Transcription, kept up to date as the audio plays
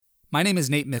My name is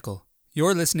Nate Mickle.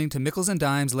 You're listening to Mickles and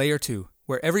Dimes Layer 2,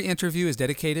 where every interview is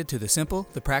dedicated to the simple,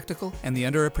 the practical, and the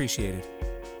underappreciated.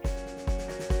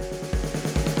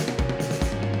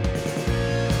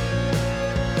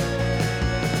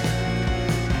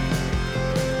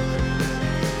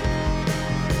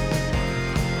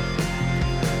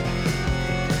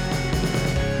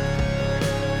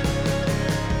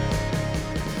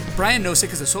 Brian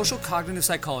Nosek is a social cognitive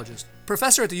psychologist,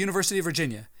 professor at the University of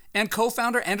Virginia, and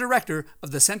co-founder and director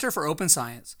of the Center for Open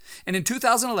Science. And in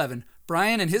 2011,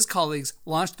 Brian and his colleagues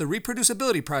launched the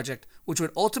Reproducibility Project, which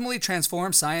would ultimately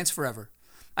transform science forever.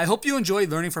 I hope you enjoyed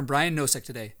learning from Brian Nosek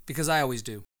today, because I always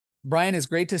do. Brian, it's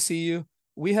great to see you.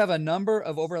 We have a number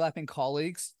of overlapping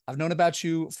colleagues. I've known about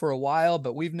you for a while,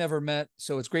 but we've never met,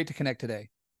 so it's great to connect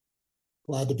today.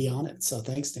 Glad to be on it. So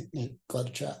thanks, Nate. Glad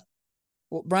to chat.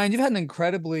 Well, Brian, you've had an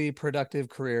incredibly productive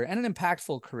career and an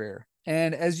impactful career.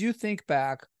 And as you think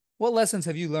back, what lessons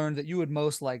have you learned that you would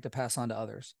most like to pass on to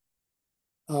others?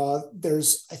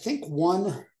 There's, I think,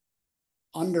 one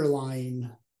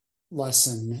underlying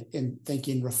lesson in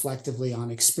thinking reflectively on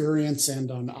experience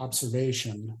and on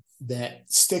observation that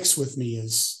sticks with me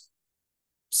as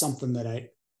something that I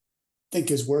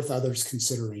think is worth others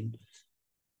considering.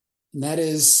 And that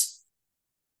is,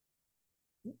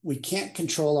 we can't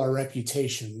control our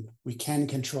reputation. We can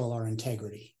control our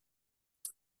integrity.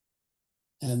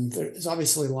 And there's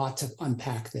obviously a lot to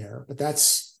unpack there, but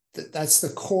that's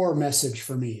the core message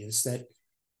for me, is that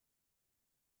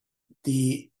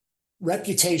the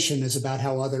reputation is about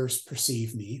how others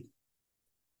perceive me.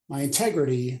 My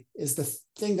integrity is the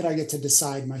thing that I get to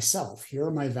decide myself. Here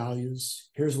are my values.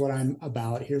 Here's what I'm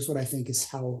about. Here's what I think is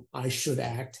how I should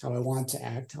act, how I want to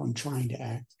act, how I'm trying to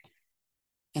act.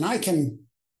 And I can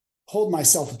hold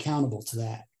myself accountable to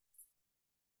that.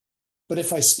 But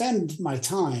if I spend my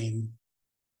time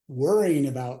worrying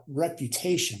about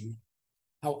reputation,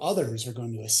 how others are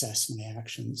going to assess my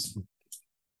actions,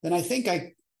 then I think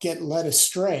I get led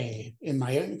astray in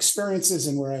my experiences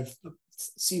and where I've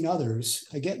seen others.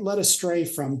 I get led astray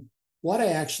from what I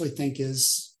actually think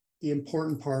is the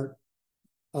important part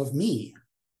of me,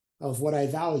 of what I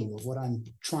value, of what I'm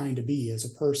trying to be as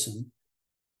a person.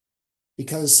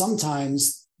 Because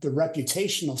sometimes the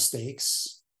reputational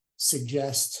stakes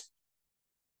suggest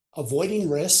avoiding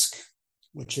risk,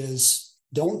 which is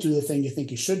don't do the thing you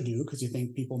think you should do because you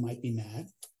think people might be mad,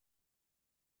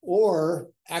 or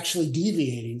actually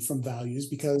deviating from values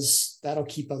because that'll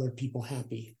keep other people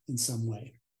happy in some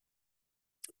way.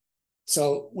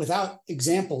 So without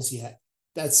examples yet,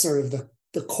 that's sort of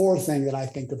the core thing that I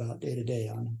think about day to day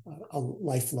on a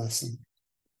life lesson.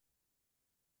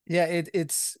 Yeah,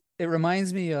 it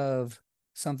reminds me of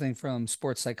something from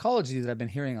sports psychology that I've been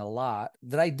hearing a lot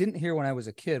that I didn't hear when I was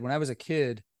a kid. When I was a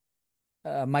kid,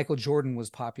 Michael Jordan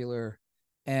was popular,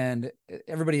 and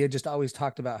everybody had just always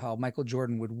talked about how Michael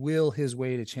Jordan would will his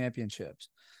way to championships.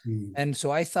 And so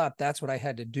I thought that's what I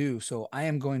had to do. So I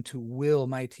am going to will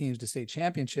my teams to state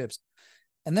championships.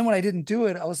 And then when I didn't do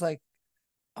it, I was like,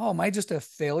 oh, am I just a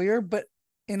failure? But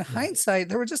in hindsight,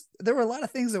 there were a lot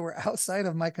of things that were outside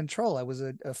of my control. I was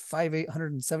a 5'8",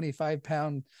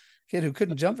 175-pound kid who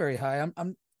couldn't jump very high.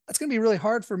 That's going to be really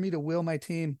hard for me to will my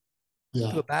team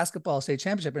to a basketball state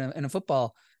championship and a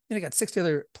football. I got 60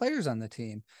 other players on the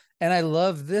team. And I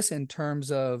love this in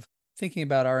terms of thinking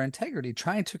about our integrity.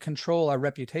 Trying to control our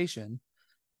reputation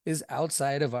is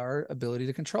outside of our ability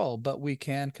to control, but we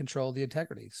can control the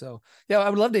integrity. So yeah, I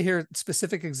would love to hear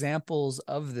specific examples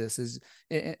of this, is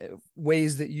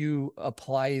ways that you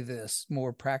apply this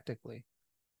more practically.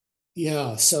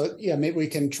 Yeah. So yeah, maybe we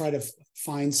can try to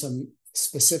find some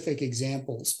specific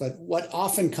examples, but what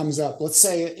often comes up, let's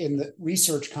say in the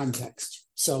research context.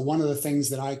 So one of the things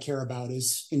that I care about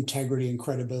is integrity and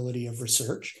credibility of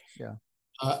research. Yeah.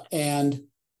 And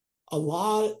a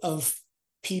lot of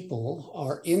people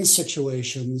are in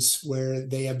situations where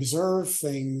they observe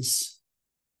things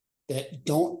that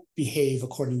don't behave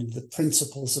according to the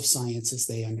principles of science as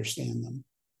they understand them.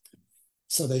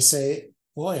 So they say,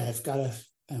 boy, I've got a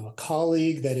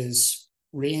colleague that is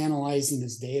reanalyzing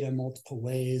his data multiple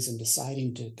ways and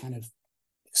deciding to kind of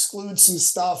exclude some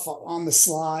stuff on the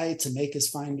sly to make his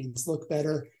findings look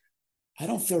better. I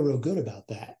don't feel real good about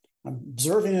that. I'm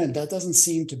observing it, and that doesn't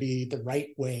seem to be the right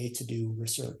way to do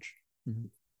research. Mm-hmm.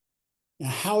 Now,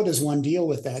 how does one deal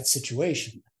with that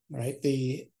situation, right?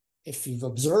 If you've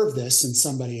observed this in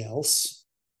somebody else,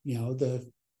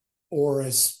 or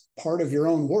as part of your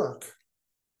own work,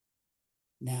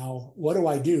 now, what do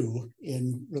I do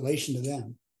in relation to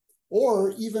them?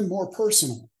 Or even more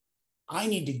personal, I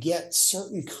need to get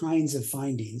certain kinds of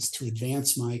findings to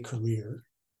advance my career.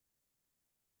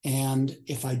 And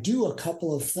if I do a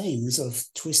couple of things of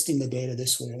twisting the data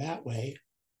this way or that way,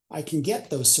 I can get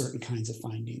those certain kinds of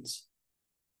findings.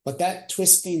 But that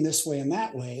twisting this way and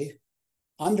that way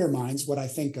undermines what I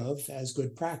think of as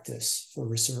good practice for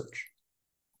research.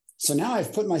 So now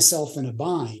I've put myself in a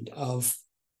bind of,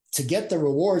 to get the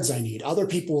rewards I need, other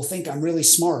people will think I'm really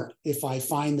smart if I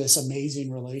find this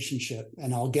amazing relationship,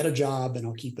 and I'll get a job and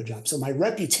I'll keep a job. So my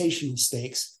reputational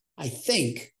stakes, I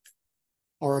think,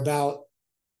 are about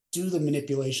do the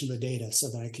manipulation of the data so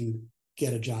that I can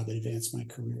get a job and advance my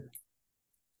career.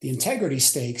 The integrity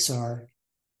stakes are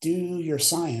do your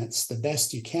science the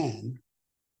best you can,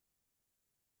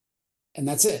 and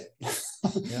that's it.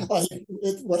 Yeah.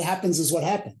 What happens is what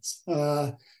happens.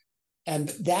 And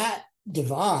that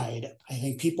divide, I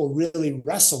think people really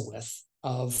wrestle with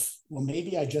of, well,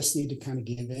 maybe I just need to kind of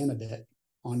give in a bit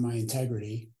on my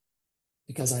integrity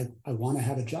because I want to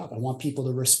have a job. I want people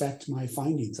to respect my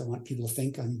findings. I want people to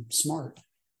think I'm smart.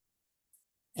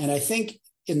 And I think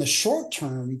in the short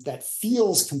term, that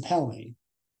feels compelling,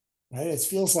 right? It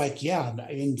feels like, yeah,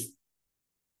 I mean,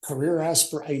 career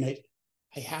aspiration,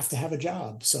 I have to have a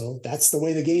job. So that's the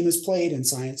way the game is played in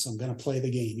science. So I'm going to play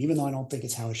the game, even though I don't think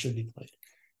it's how it should be played.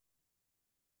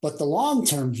 But the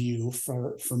long-term view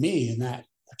for me in that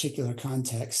particular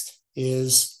context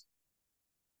is,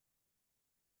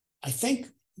 I think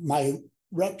my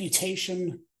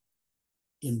reputation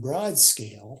in broad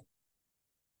scale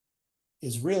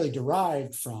is really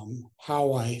derived from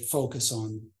how I focus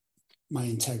on my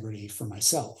integrity for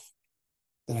myself,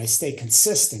 that I stay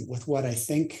consistent with what I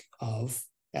think of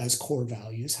as core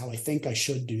values, how I think I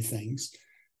should do things.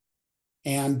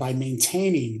 And by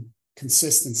maintaining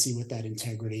consistency with that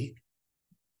integrity,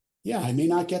 yeah, I may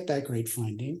not get that great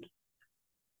finding,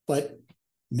 but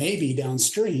maybe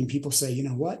downstream people say, you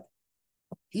know what?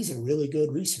 He's a really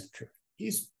good researcher.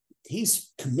 He's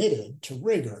committed to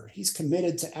rigor. He's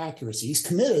committed to accuracy. He's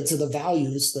committed to the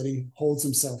values that he holds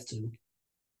himself to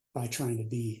by trying to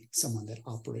be someone that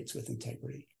operates with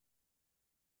integrity.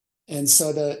 And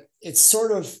so it's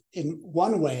sort of, in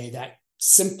one way, that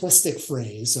simplistic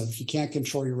phrase of you can't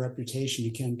control your reputation,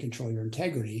 you can control your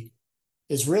integrity,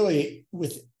 is really,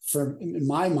 in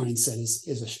my mindset,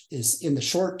 is in the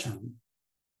short term.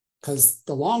 Because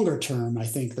the longer term, I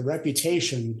think the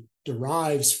reputation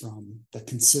derives from the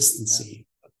consistency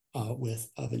of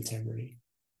integrity.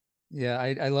 Yeah,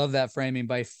 I love that framing.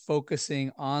 By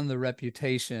focusing on the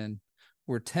reputation,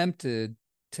 we're tempted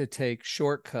to take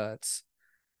shortcuts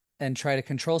and try to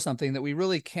control something that we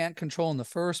really can't control in the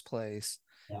first place.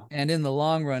 Yeah. And in the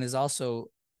long run is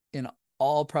also, in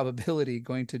all probability,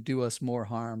 going to do us more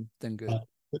harm than good.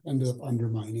 End up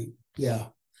undermining. Yeah.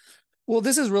 Well,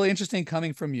 this is really interesting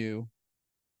coming from you,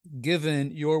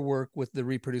 given your work with the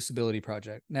Reproducibility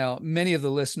Project. Now, many of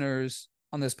the listeners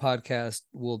on this podcast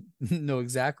will know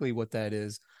exactly what that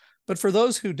is. But for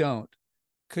those who don't,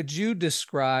 could you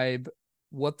describe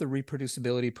what the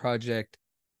Reproducibility Project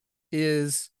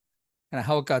is and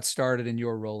how it got started and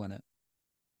your role in it?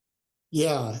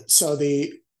 Yeah. So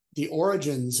the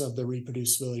origins of the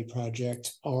Reproducibility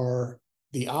Project are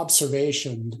the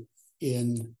observation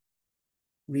in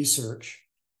research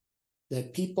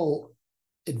that people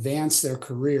advance their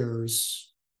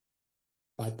careers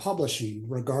by publishing,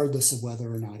 regardless of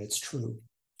whether or not it's true.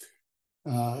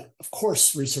 Of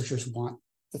course, researchers want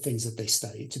the things that they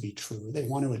study to be true. They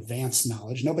want to advance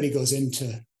knowledge. Nobody goes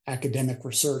into academic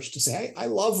research to say, I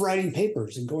love writing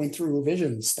papers and going through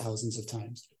revisions thousands of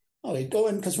times. Oh, they go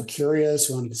in because we're curious,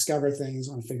 we want to discover things,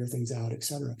 want to figure things out, et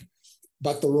cetera.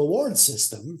 But the reward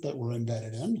system that we're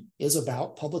embedded in is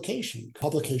about publication.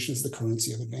 Publication is the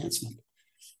currency of advancement.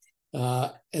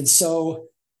 And so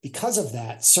because of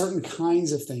that, certain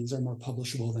kinds of things are more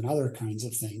publishable than other kinds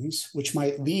of things, which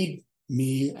might lead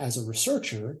me as a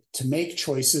researcher to make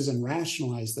choices and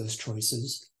rationalize those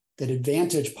choices that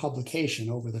advantage publication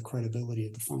over the credibility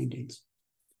of the findings.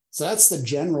 So that's the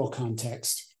general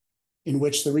context in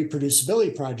which the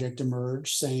Reproducibility Project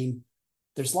emerged, saying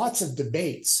there's lots of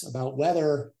debates about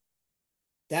whether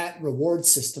that reward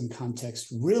system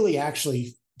context really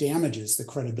actually damages the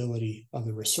credibility of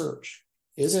the research.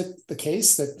 Is it the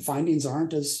case that findings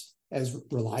aren't as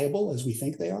reliable as we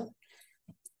think they are?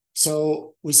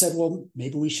 So we said, well,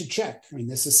 maybe we should check. I mean,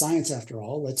 this is science after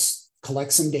all. Let's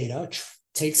collect some data,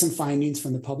 take some findings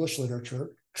from the published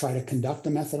literature, try to conduct the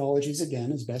methodologies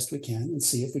again as best we can, and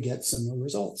see if we get similar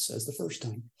results as the first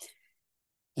time.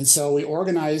 And so we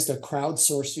organized a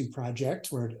crowdsourcing project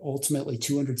where ultimately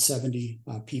 270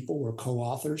 people were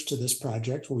co-authors to this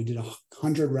project, where we did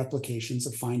 100 replications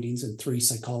of findings in 3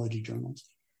 psychology journals.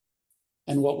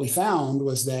 And what we found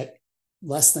was that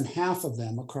less than half of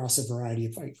them across a variety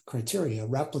of criteria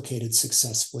replicated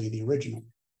successfully the original.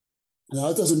 Now,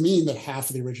 that doesn't mean that half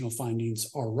of the original findings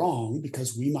are wrong,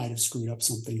 because we might have screwed up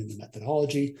something in the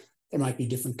methodology. There might be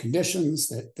different conditions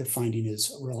that the finding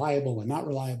is reliable and not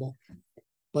reliable.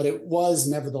 But it was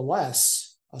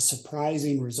nevertheless a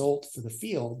surprising result for the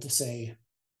field to say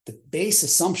the base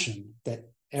assumption that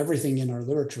everything in our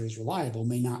literature is reliable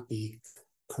may not be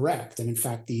correct. And in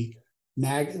fact, the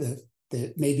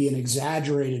may be an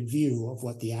exaggerated view of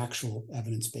what the actual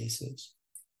evidence base is.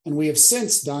 And we have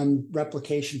since done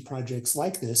replication projects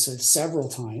like this several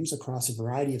times across a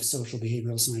variety of social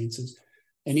behavioral sciences,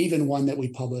 and even one that we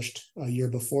published a year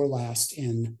before last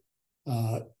in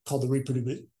called the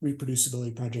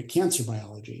Reproducibility Project Cancer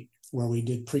Biology, where we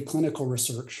did preclinical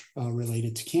research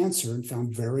related to cancer and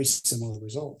found very similar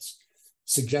results,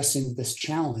 suggesting that this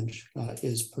challenge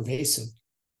is pervasive.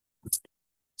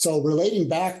 So relating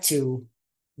back to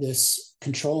this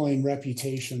controlling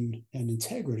reputation and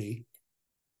integrity,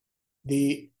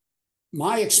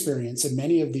 my experience and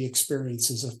many of the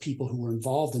experiences of people who were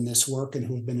involved in this work and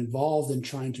who have been involved in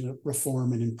trying to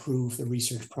reform and improve the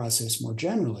research process more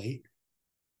generally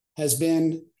has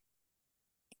been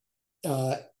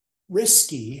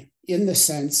risky, in the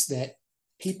sense that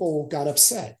people got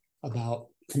upset about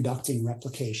conducting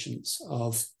replications,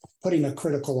 of putting a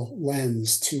critical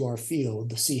lens to our field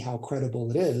to see how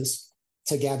credible it is,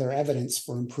 to gather evidence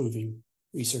for improving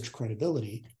research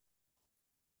credibility.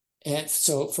 And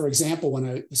so, for example, when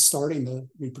I was starting the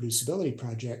reproducibility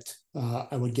project,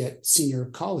 I would get senior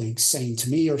colleagues saying to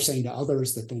me, or saying to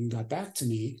others that then got back to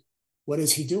me, what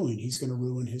is he doing? He's going to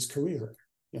ruin his career.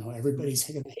 Everybody's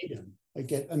going to hate him. I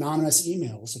get anonymous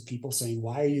emails of people saying,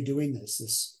 why are you doing this?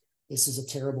 This is a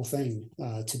terrible thing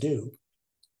to do.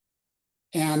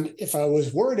 And if I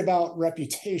was worried about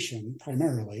reputation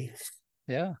primarily,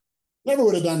 yeah, never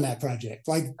would have done that project.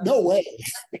 Like, no way,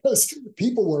 because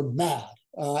people were mad.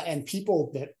 And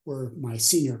people that were my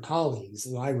senior colleagues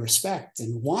who I respect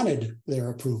and wanted their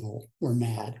approval were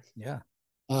mad. Yeah.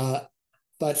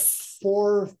 But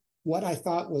for what I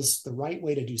thought was the right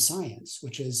way to do science,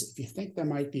 which is, if you think there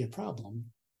might be a problem,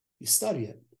 you study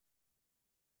it.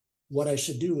 What I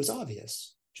should do is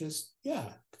obvious, which is, yeah,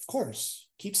 of course,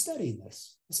 keep studying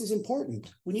this. This is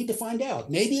important. We need to find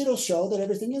out. Maybe it'll show that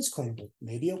everything is credible.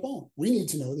 Maybe it won't. We need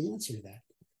to know the answer to that.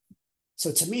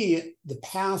 So to me, the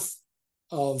path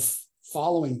of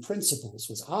following principles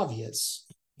was obvious,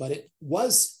 but it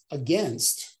was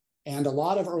against, and a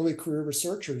lot of early career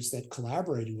researchers that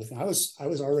collaborated with me, I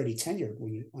was already tenured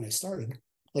when I started,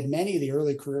 but many of the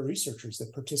early career researchers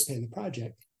that participated in the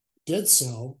project did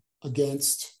so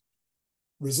against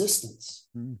resistance,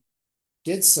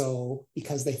 did so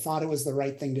because they thought it was the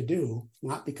right thing to do,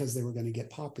 not because they were going to get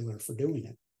popular for doing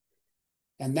it.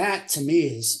 And that, to me,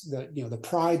 is the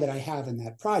pride that I have in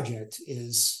that project,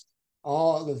 is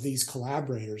all of these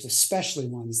collaborators, especially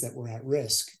ones that were at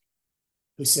risk,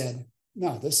 who said,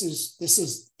 no, this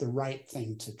is the right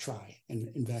thing to try and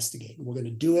investigate. And we're going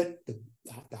to do it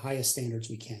the highest standards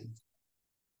we can.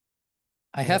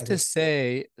 I have to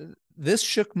say, this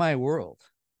shook my world,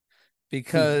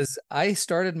 because I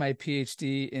started my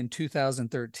PhD in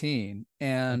 2013.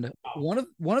 And one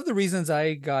of the reasons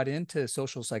I got into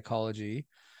social psychology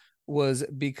was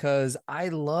because I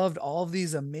loved all of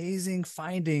these amazing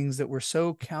findings that were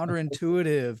so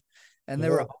counterintuitive. And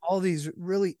there were all these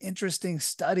really interesting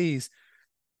studies.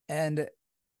 And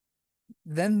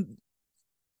then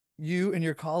you and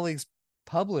your colleagues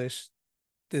published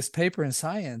this paper in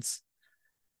Science,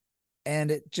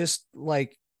 and it just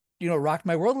rocked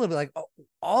my world a little bit. Like,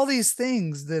 all these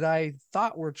things that I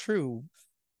thought were true,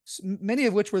 many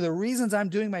of which were the reasons I'm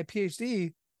doing my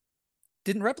PhD,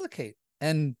 didn't replicate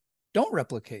and don't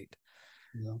replicate.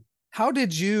 Yeah. How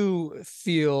did you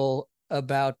feel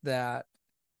about that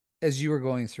as you were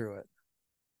going through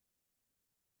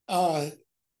it?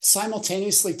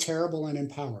 Simultaneously terrible and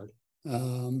empowered.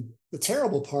 The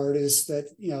terrible part is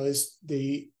that,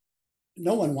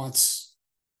 no one wants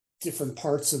different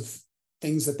parts of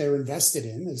things that they're invested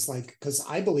in. Is like, because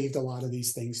I believed a lot of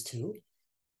these things too.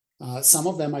 Some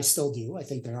of them I still do. I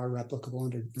think they are replicable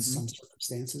under some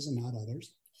circumstances and not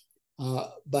others.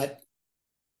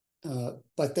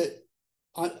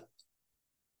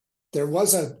 There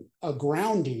was a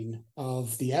grounding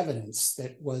of the evidence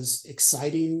that was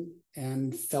exciting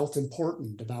and felt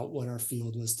important about what our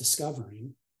field was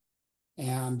discovering.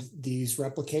 And these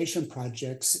replication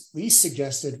projects at least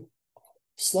suggested,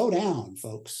 slow down,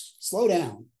 folks, slow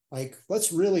down. Like,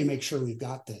 let's really make sure we've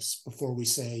got this before we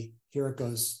say, here it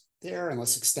goes there, and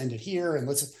let's extend it here, and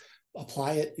let's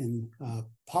apply it in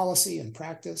policy and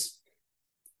practice.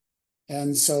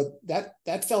 And so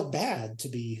that felt bad to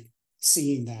be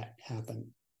seeing that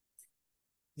happen.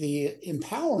 The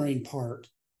empowering part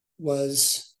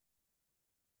was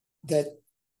that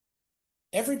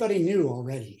everybody knew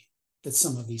already that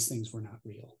some of these things were not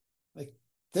real. Like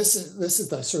this is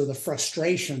the sort of the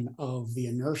frustration of the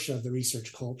inertia of the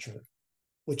research culture,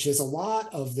 which is a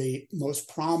lot of the most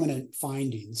prominent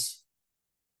findings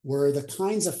were the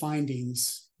kinds of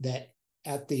findings that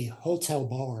at the hotel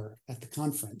bar at the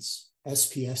conference,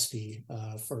 SPSP,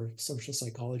 for social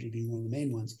psychology being one of the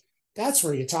main ones, that's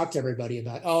where you talk to everybody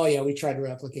about, oh yeah, we tried to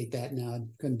replicate that, no,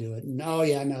 couldn't do it. And oh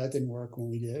yeah, no, it didn't work when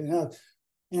we did it.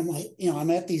 And I'm like, I'm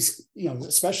at these,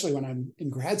 especially when I'm in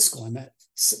grad school, I'm at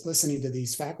listening to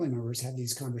these faculty members have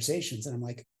these conversations, and I'm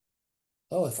like,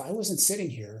 oh, if I wasn't sitting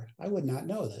here, I would not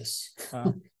know this.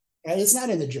 Wow. And it's not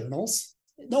in the journals.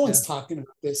 No Yeah. one's talking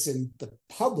about this in the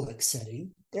public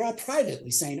setting. They're all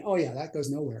privately saying, oh yeah, that goes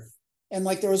nowhere. And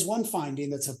like there was one finding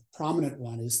that's a prominent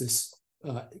one is this,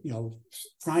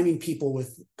 priming people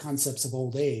with concepts of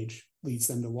old age leads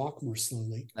them to walk more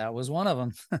slowly. That was one of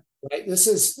them. Right. This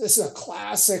is a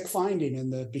classic finding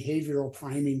in the behavioral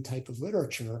priming type of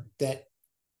literature that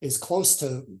is close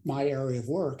to my area of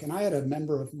work. And I had a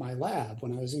member of my lab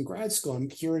when I was in grad school. I'm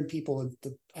hearing people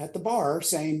at the bar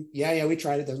saying, yeah, we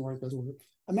tried it, doesn't work, doesn't work.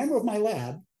 A member of my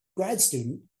lab, grad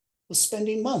student, was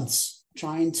spending months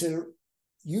trying to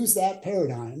use that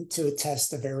paradigm to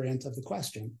test a variant of the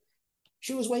question.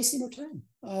 She was wasting her time.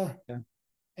 Yeah.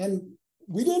 And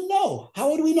we didn't know. How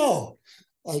would we know?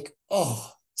 Like,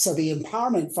 oh, so the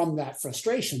empowerment from that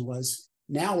frustration was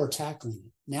now we're tackling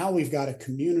it. Now we've got a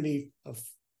community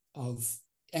of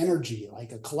energy,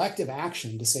 like a collective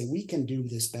action to say we can do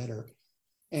this better.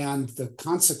 And the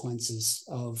consequences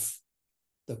of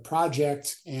the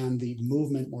project and the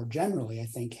movement more generally, I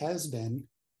think, has been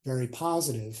very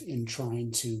positive in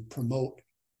trying to promote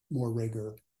more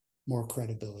rigor, more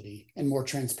credibility, and more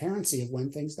transparency of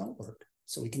when things don't work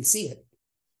so we can see it.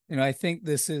 I think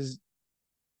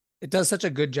it does such a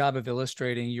good job of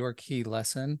illustrating your key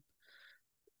lesson,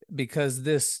 because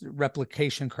this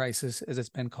replication crisis, as it's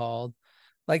been called,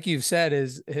 like you've said,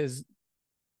 is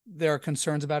there are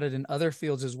concerns about it in other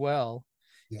fields as well.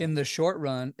 Yeah. In the short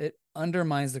run, it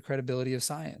undermines the credibility of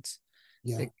science.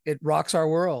 Yeah. It rocks our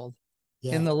world.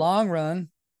 In Yeah. the long run,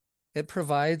 it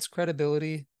provides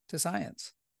credibility to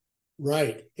science.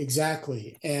 Right.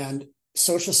 Exactly. And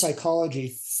social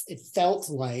psychology, it felt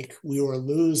like we were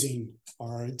losing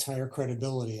our entire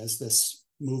credibility as this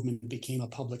movement became a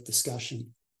public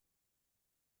discussion.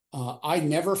 I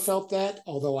never felt that,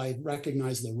 although I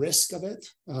recognize the risk of it,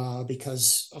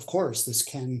 because, of course, this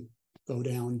can go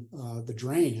down the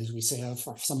drain, as we say,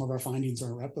 some of our findings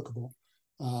are replicable.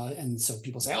 And so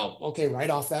people say, oh, okay, right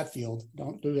off that field,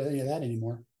 don't do any of that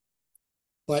anymore.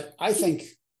 But I think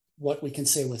what we can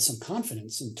say with some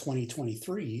confidence in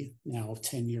 2023, now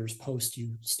 10 years post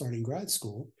you starting grad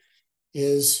school,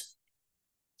 is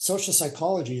social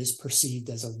psychology is perceived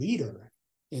as a leader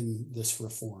in this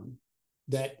reform,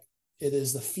 that it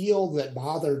is the field that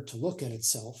bothered to look at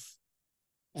itself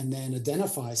and then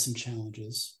identify some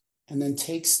challenges and then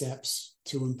take steps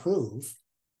to improve,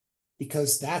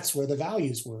 because that's where the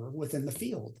values were within the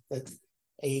field, that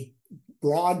a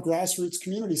broad grassroots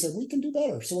community said, we can do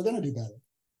better, so we're going to do better.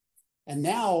 And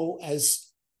now,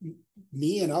 as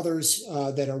me and others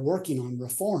that are working on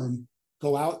reform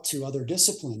go out to other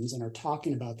disciplines and are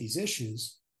talking about these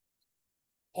issues,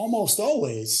 almost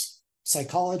always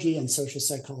psychology and social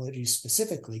psychology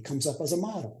specifically comes up as a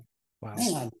model. Wow.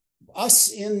 Man,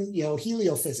 us in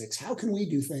heliophysics, how can we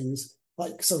do things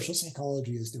like social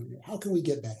psychology is doing it? How can we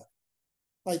get better?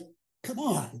 Like, come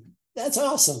on, that's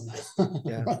awesome.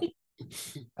 Yeah. Right?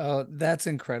 Oh, that's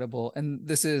incredible. And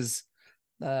this is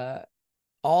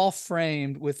all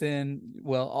framed within,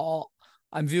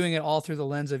 I'm viewing it all through the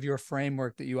lens of your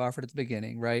framework that you offered at the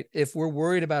beginning, right? If we're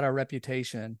worried about our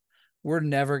reputation, we're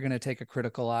never going to take a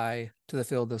critical eye to the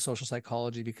field of social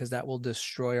psychology, because that will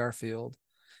destroy our field.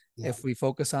 Yeah. If we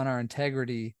focus on our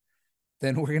integrity,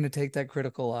 then we're going to take that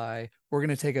critical eye. We're going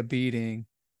to take a beating.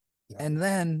 Yeah. And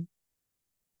then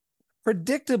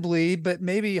predictably, but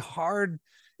maybe hard,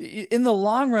 in the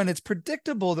long run, it's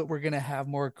predictable that we're going to have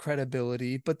more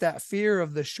credibility, but that fear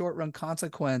of the short run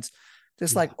consequence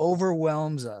just like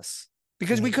overwhelms us,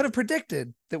 because we could have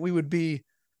predicted that we would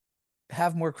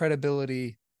have more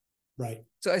credibility. Right.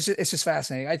 So it's just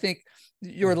fascinating. I think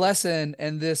your lesson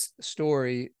and this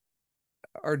story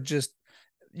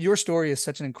your story is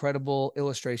such an incredible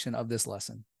illustration of this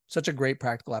lesson. Such a great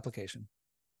practical application.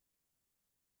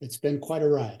 It's been quite a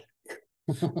ride.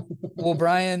 Well,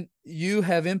 Brian, you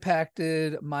have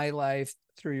impacted my life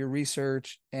through your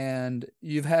research, and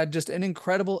you've had just an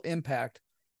incredible impact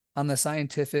on the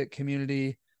scientific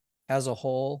community as a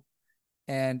whole.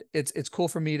 And it's cool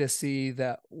for me to see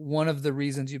that one of the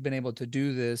reasons you've been able to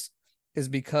do this is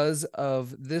because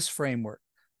of this framework,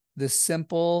 this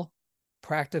simple,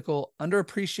 practical,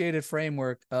 underappreciated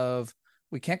framework of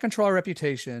we can't control our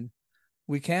reputation,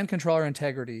 we can control our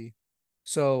integrity.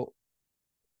 So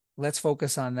let's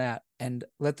focus on that and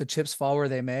let the chips fall where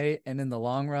they may. And in the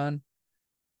long run,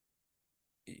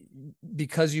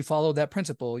 because you followed that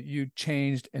principle, you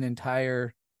changed an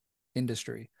entire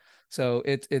industry. So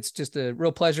it's just a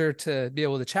real pleasure to be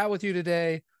able to chat with you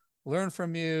today, learn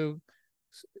from you.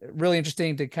 Really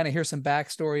interesting to kind of hear some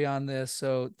backstory on this.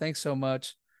 So thanks so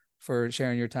much for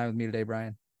sharing your time with me today,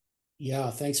 Brian.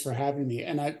 Yeah, thanks for having me.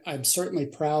 And I'm certainly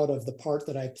proud of the part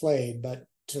that I played, but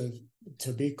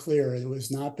to be clear, it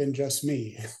was not been just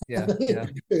me. Yeah, yeah.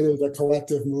 It is a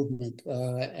collective movement,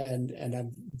 and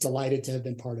I'm delighted to have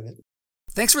been part of it.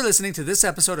 Thanks for listening to this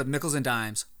episode of Mickles and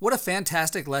Dimes. What a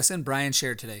fantastic lesson Brian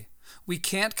shared today. We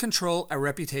can't control our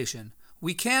reputation.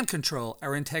 We can control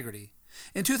our integrity.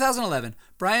 In 2011,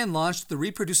 Brian launched the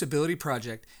Reproducibility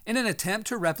Project in an attempt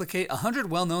to replicate 100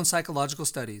 well-known psychological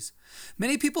studies.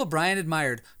 Many people Brian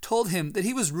admired told him that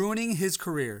he was ruining his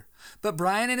career, but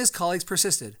Brian and his colleagues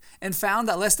persisted and found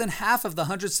that less than half of the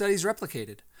 100 studies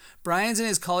replicated. Brian's and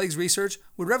his colleagues' research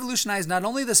would revolutionize not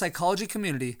only the psychology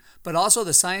community, but also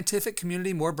the scientific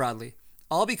community more broadly,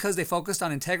 all because they focused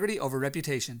on integrity over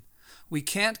reputation. We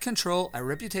can't control our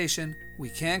reputation. We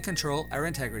can control our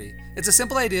integrity. It's a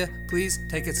simple idea. Please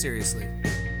take it seriously.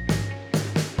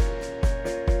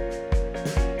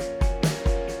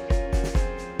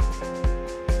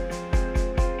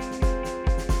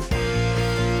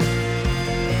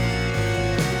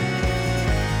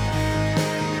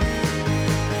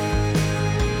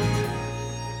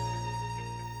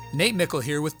 Nate Mickle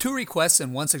here with 2 requests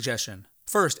and 1 suggestion.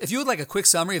 First, if you would like a quick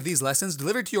summary of these lessons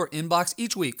delivered to your inbox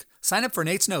each week, sign up for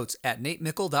Nate's Notes at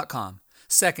natemickle.com.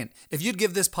 Second, if you'd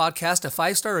give this podcast a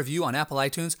 5-star review on Apple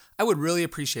iTunes, I would really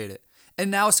appreciate it. And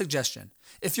now a suggestion.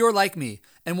 If you're like me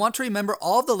and want to remember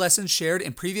all of the lessons shared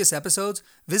in previous episodes,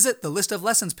 visit the list of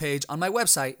lessons page on my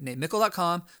website,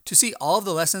 natemickle.com, to see all of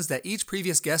the lessons that each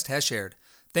previous guest has shared.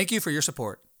 Thank you for your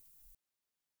support.